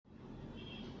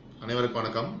அனைவருக்கும்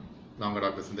வணக்கம். நான் உங்கள்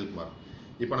டாக்டர் செந்தில்குமார்.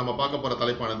 இப்போ நம்ம பார்க்க போகிற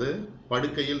தலைப்பானது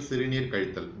படுக்கையில் சிறுநீர்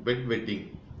கழித்தல், பெட் வெட்டிங்.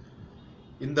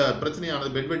 இந்த பிரச்சனையானது,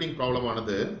 பெட் வெட்டிங்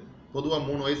ப்ராப்ளமானது பொதுவாக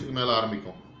 3 வயசுக்கு மேலே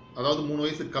ஆரம்பிக்கும். அதாவது 3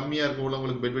 வயசுக்கு கம்மியாக இருக்க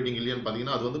உள்ளவங்களுக்கு பெட் வெட்டிங் இல்லையான்னு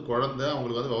பார்த்தீங்கன்னா, அது வந்து குழந்தை,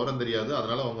 அவங்களுக்கு வந்து விவரம் தெரியாது,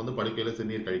 அதனால் அவங்க வந்து படுக்கையில்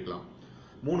சிறுநீர் கழிக்கலாம்.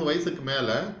 3 வயசுக்கு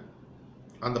மேலே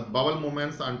அந்த பவல்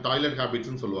மூமெண்ட்ஸ் அண்ட் டாய்லெட்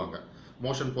ஹேபிட்ஸ்ன்னு சொல்லுவாங்க.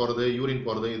 மோஷன் போகிறது, யூரின்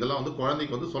போகிறது, இதெல்லாம் வந்து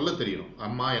குழந்தைக்கு வந்து சொல்ல தெரியணும்.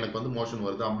 அம்மா எனக்கு வந்து மோஷன்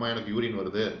வருது, அம்மா எனக்கு யூரின்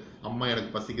வருது, அம்மா எனக்கு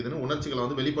பசிக்குதுன்னு உணர்ச்சிகளை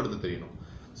வந்து வெளிப்படுத்த தெரியணும்.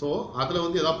 ஸோ அதில்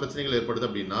வந்து ஏதாவது பிரச்சனைகள் ஏற்படுது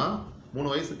அப்படின்னா,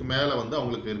 3 வயசுக்கு மேலே வந்து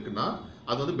அவங்களுக்கு இருக்குன்னா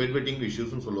அது வந்து பெட் வெட்டிங்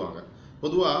இஷ்யூஸ்ன்னு சொல்லுவாங்க.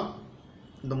 பொதுவாக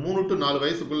இந்த 3 to 4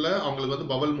 வயசுக்குள்ளே அவங்களுக்கு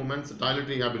வந்து பவல் மூமெண்ட்ஸ்,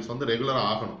 டாய்லெட்ரி ஹேபிட்ஸ் வந்து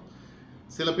ரெகுலராக ஆகணும்.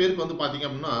 சில பேருக்கு வந்து பார்த்திங்க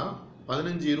அப்படின்னா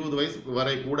 15-20 வயசுக்கு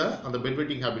வரை கூட அந்த பெட்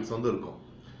வெட்டிங் ஹேபிட்ஸ் வந்து இருக்கும்.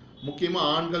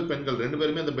 முக்கியமாக ஆண்கள் பெண்கள் 2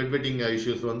 பேருமே அந்த பெட் வெட்டிங்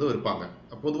இஷ்யூஸ் வந்து இருப்பாங்க.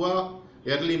 பொதுவாக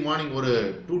ஏர்லி மார்னிங் ஒரு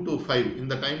 2 to 5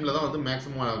 இந்த டைமில் தான் வந்து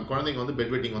மேக்ஸிமம் குழந்தைங்க வந்து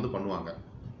பெட் வெட்டிங் வந்து பண்ணுவாங்க.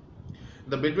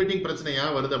 இந்த பெட் வெட்டிங் பிரச்சனை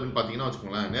ஏன் வருது அப்படின்னு பார்த்தீங்கன்னா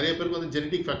வச்சுக்கோங்களேன், நிறைய பேருக்கு வந்து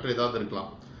ஜெனடிக் ஃபேக்டர் ஏதாவது இருக்கலாம்.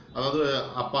 அதாவது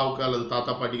அப்பாவுக்கு அல்லது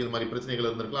தாத்தா பாட்டிக்கு இது மாதிரி பிரச்சனைகள்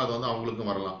இருந்திருக்கலாம், அது வந்து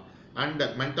அவங்களுக்கும் வரலாம். அண்ட்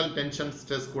மென்டல் டென்ஷன்,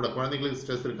 ஸ்ட்ரெஸ் கூட. குழந்தைங்களுக்கு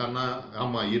ஸ்ட்ரெஸ் இருக்கான்னா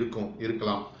ஆமாம்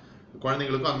இருக்கலாம்.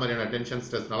 குழந்தைங்களுக்கும் அந்த மாதிரியான டென்ஷன்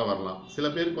ஸ்ட்ரெஸ்னால வரலாம். சில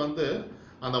பேருக்கு வந்து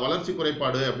அந்த வளர்ச்சி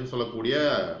குறைபாடு அப்படின்னு சொல்லக்கூடிய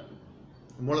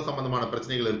மூல சம்பந்தமான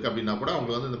பிரச்சனைகள் இருக்குது அப்படின்னா கூட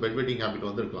அவங்க வந்து இந்த பெட் வெட்டிங் ஹேபிட்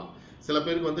வந்து இருக்கலாம். சில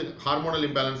பேருக்கு வந்து ஹார்மோனல்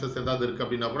இம்பேலன்சஸ் ஏதாவது இருக்குது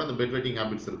அப்படின்னா கூட அந்த பெட் வெட்டிங்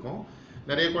ஹேபிட்ஸ் இருக்கும்.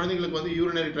 நிறைய குழந்தைங்களுக்கு வந்து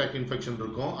யூரினரி ட்ராக் இன்ஃபெக்ஷன்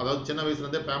இருக்கும். அதாவது சின்ன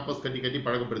வயசுலேருந்தே பேம்பர்ஸ் கட்டி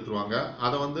பழக்கப்படுத்துவாங்க.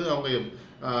 அதை வந்து அவங்க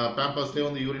பேம்பர்ஸ்லேயே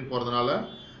வந்து யூரின் போகிறதுனால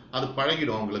அது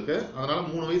பழகிடும் அவங்களுக்கு. அதனால்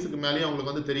 3 வயசுக்கு மேலேயே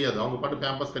அவங்களுக்கு வந்து தெரியாது, அவங்க பாட்டு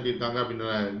பேம்பர்ஸ் கட்டியிருக்காங்க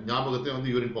அப்படின்ற ஞாபகத்தை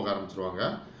வந்து யூரின் போக ஆரம்பிச்சிருவாங்க.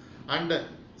 And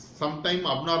sometime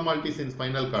abnormalities in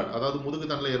spinal cord, அதாவது முதுகு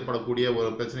தண்டில் ஏற்படக்கூடிய ஒரு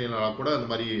பிரச்சனையினால கூட அந்த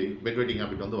மாதிரி பெட் வெட்டிங்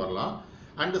ஹேபிட் வந்து வரலாம்.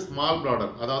 அண்ட் ஸ்மால்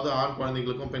பிளாடர், அதாவது ஆண்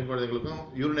குழந்தைங்களுக்கும் பெண் குழந்தைங்களுக்கும்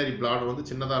யூரினரி பிளாடர் வந்து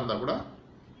சின்னதாக இருந்தால் கூட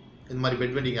இந்த மாதிரி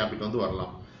பெட் வெட்டிங் ஹேபிட் வந்து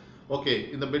வரலாம். ஓகே,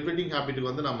 இந்த பெட் வெட்டிங்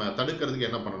ஹேபிட்டுக்கு வந்து நம்ம தடுக்கிறதுக்கு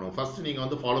என்ன பண்ணணும்? ஃபர்ஸ்ட் நீங்கள்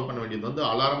வந்து ஃபாலோ பண்ண வேண்டியது வந்து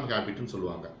அலாரம் ஹேபிட்னு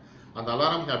சொல்லுவாங்க. அந்த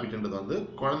அலாரம் ஹேபிட்ன்றது வந்து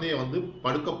குழந்தைய வந்து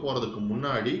படுக்க போகிறதுக்கு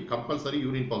முன்னாடி கம்பல்சரி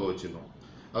யூரின் போக வச்சிடணும்.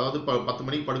 அதாவது 10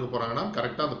 மணிக்கு படுக்க போகிறாங்கன்னா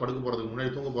கரெக்டாக அந்த படுக்க போகிறதுக்கு முன்னாடி,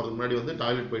 தூங்க போகிறதுக்கு முன்னாடி வந்து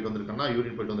டாய்லெட் போயிட்டு வந்திருக்கானா,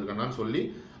 யூரின் போயிட்டு வந்திருக்கானான்னு சொல்லி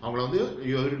அவங்கள வந்து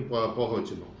யூரின் போக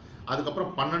வச்சிடணும்.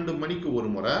 அதுக்கப்புறம் 12 மணிக்கு ஒரு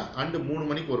முறை அண்டு 3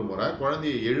 மணிக்கு ஒரு முறை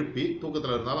குழந்தையை எழுப்பி,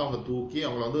 தூக்கத்தில் இருந்தாலும் அவங்க தூக்கி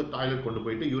அவங்கள வந்து டாய்லெட் கொண்டு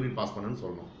போயிட்டு யூரின் பாஸ் பண்ணுன்னு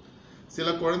சொல்லணும். சில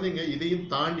குழந்தைங்க இதையும்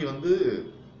தாண்டி வந்து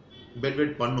பெட்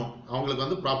வெட் பண்ணும். அவங்களுக்கு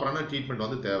வந்து ப்ராப்பரான ட்ரீட்மெண்ட்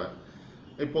வந்து தேவை.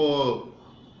 இப்போது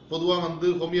பொதுவாக வந்து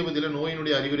ஹோமியோபதியில்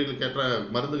நோயினுடைய அறிகுறிகளுக்கு ஏற்ற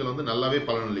மருந்துகள் வந்து நல்லாவே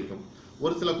பலனளிக்கும்.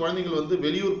 ஒரு சில குழந்தைகள் வந்து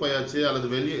வெளியூர் போயாச்சு அல்லது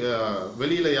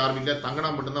வெளியில் யார் வீட்டில் தங்கினா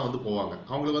மட்டும்தான் வந்து போவாங்க.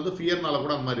 அவங்களுக்கு வந்து ஃபியர்னால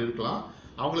கூட அந்த மாதிரி இருக்கலாம்.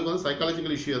 அவங்களுக்கு வந்து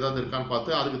சைக்காலஜிக்கல் இஷ்யூ ஏதாவது இருக்கான்னு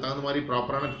பார்த்து அதுக்கு தகுந்த மாதிரி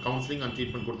ப்ராப்பரான கவுன்சிலிங் அண்ட்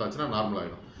ட்ரீட்மெண்ட் கொடுத்தாச்சுன்னா நார்மல்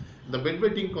ஆகிடும். இந்த பெட்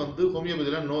வெட்டிங்க்கு வந்து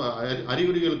ஹோமியோபதியில்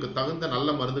அறிகுறிகளுக்கு தகுந்த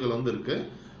நல்ல மருந்துகள் வந்து இருக்குது.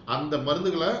 அந்த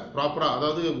மருந்துகளை ப்ராப்பராக,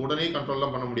 அதாவது உடனே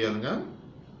கண்ட்ரோல்லாம் பண்ண முடியாதுங்க.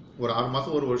 ஒரு 6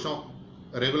 மாதம் 1 வருஷம்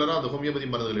ரெகுலராக அந்த ஹோமியோபதி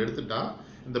மருந்துகள் எடுத்துட்டா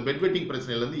இந்த பெட் வெட்டிங்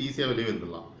பிரச்சனையிலேருந்து ஈஸியாக வெளியே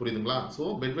வந்துடலாம். புரியுதுங்களா? ஸோ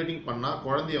பெட் வெட்டிங் பண்ணால்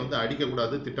குழந்தைய வந்து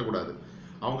அடிக்கக்கூடாது, திட்டக்கூடாது.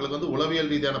 அவங்களுக்கு வந்து உளவியல்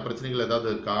ரீதியான பிரச்சனைகள் ஏதாவது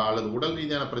இருக்கா அல்லது உடல்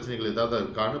ரீதியான பிரச்சனைகள் ஏதாவது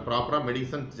இருக்கான்னு ப்ராப்பராக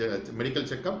medical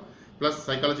checkup plus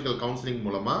psychological counselling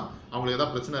மூலமாக அவங்களுக்கு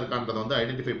ஏதாவது பிரச்சனை இருக்கான்றதை வந்து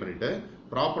ஐடென்டிஃபை பண்ணிவிட்டு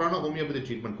ப்ராப்பரான ஹோமியோபதி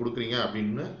ட்ரீட்மெண்ட் கொடுக்குறீங்க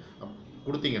அப்படின்னு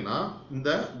கொடுத்தீங்கன்னா இந்த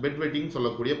பெட் வெட்டிங்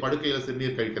சொல்லக்கூடிய படுக்கையில்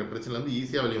சிறுநீர் கழிக்கிற பிரச்சனைலேருந்து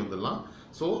ஈஸியாக வெளியே வந்துடலாம்.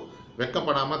 ஸோ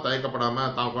வெக்கப்படாமல்,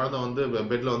 தயக்கப்படாமல், தான் குழந்தை வந்து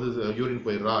பெட்டில் வந்து யூரின்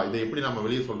போயிடுறா, இதை எப்படி நம்ம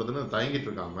வெளியே சொல்கிறதுன்னு தயங்கிட்டு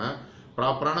இருக்காமல்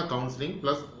ப்ராப்பரான கவுன்சிலிங்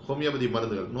ப்ளஸ் ஹோமியோபதி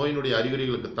மருந்துகள், நோயினுடைய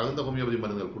அறிகுறிகளுக்கு தகுந்த ஹோமியோபதி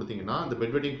மருந்துகள் கொடுத்தீங்கன்னா இந்த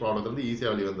பெட் வெட்டிங் ப்ராப்ளத்துலேருந்து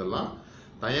ஈஸியாக வெளியே வந்துடலாம்.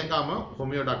 தயங்காமல்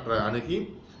ஹோமியோ டாக்டரை அணுகி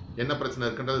என்ன பிரச்சனை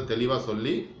இருக்குன்றது தெளிவாக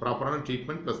சொல்லி ப்ராப்பரான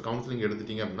ட்ரீட்மெண்ட் ப்ளஸ் கவுன்சிலிங்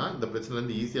எடுத்துட்டீங்க அப்படின்னா இந்த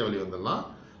பிரச்சனைலேருந்து ஈஸியாக வெளியே வந்துடலாம்.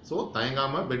 ஸோ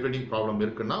தயங்காமல் பெட் வெட்டிங் ப்ராப்ளம்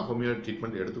இருக்குன்னா ஹோமியோ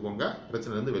ட்ரீட்மெண்ட் எடுத்துக்கோங்க,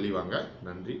 பிரச்சனைலேருந்து வெளிவாங்க.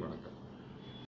 நன்றி, வணக்கம்.